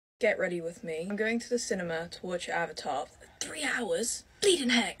Get ready with me. I'm going to the cinema to watch Avatar for 3 hours. Bleeding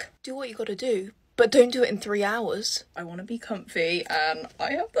heck. Do what you gotta do, but don't do it in 3 hours. I want to be comfy and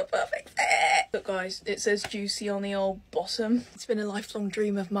I have the perfect fit. Look guys, it says juicy on the old bottom. It's been a lifelong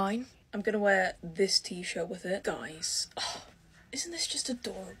dream of mine. I'm gonna wear this t-shirt with it. Guys, oh, isn't this just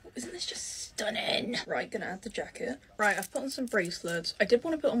adorable? Isn't this just stunning? Right, gonna add the jacket. Right, I've put on some bracelets. I did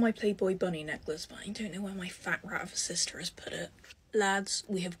want to put on my Playboy bunny necklace, but I don't know where my fat rat of a sister has put it. Lads,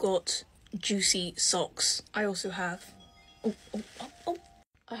 we have got juicy socks. I also have... Oh.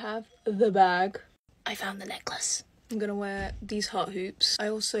 I have the bag. I found the necklace. I'm gonna wear these heart hoops. I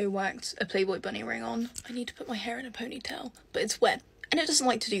also whacked a Playboy bunny ring on. I need to put my hair in a ponytail, but it's wet. And it doesn't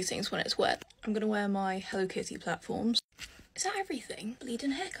like to do things when it's wet. I'm gonna wear my Hello Kitty platforms. Is that everything?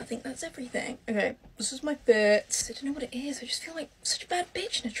 Bleeding heck, I think that's everything. Okay, this is my fit. I don't know what it is. I just feel like such a bad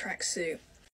bitch in a tracksuit.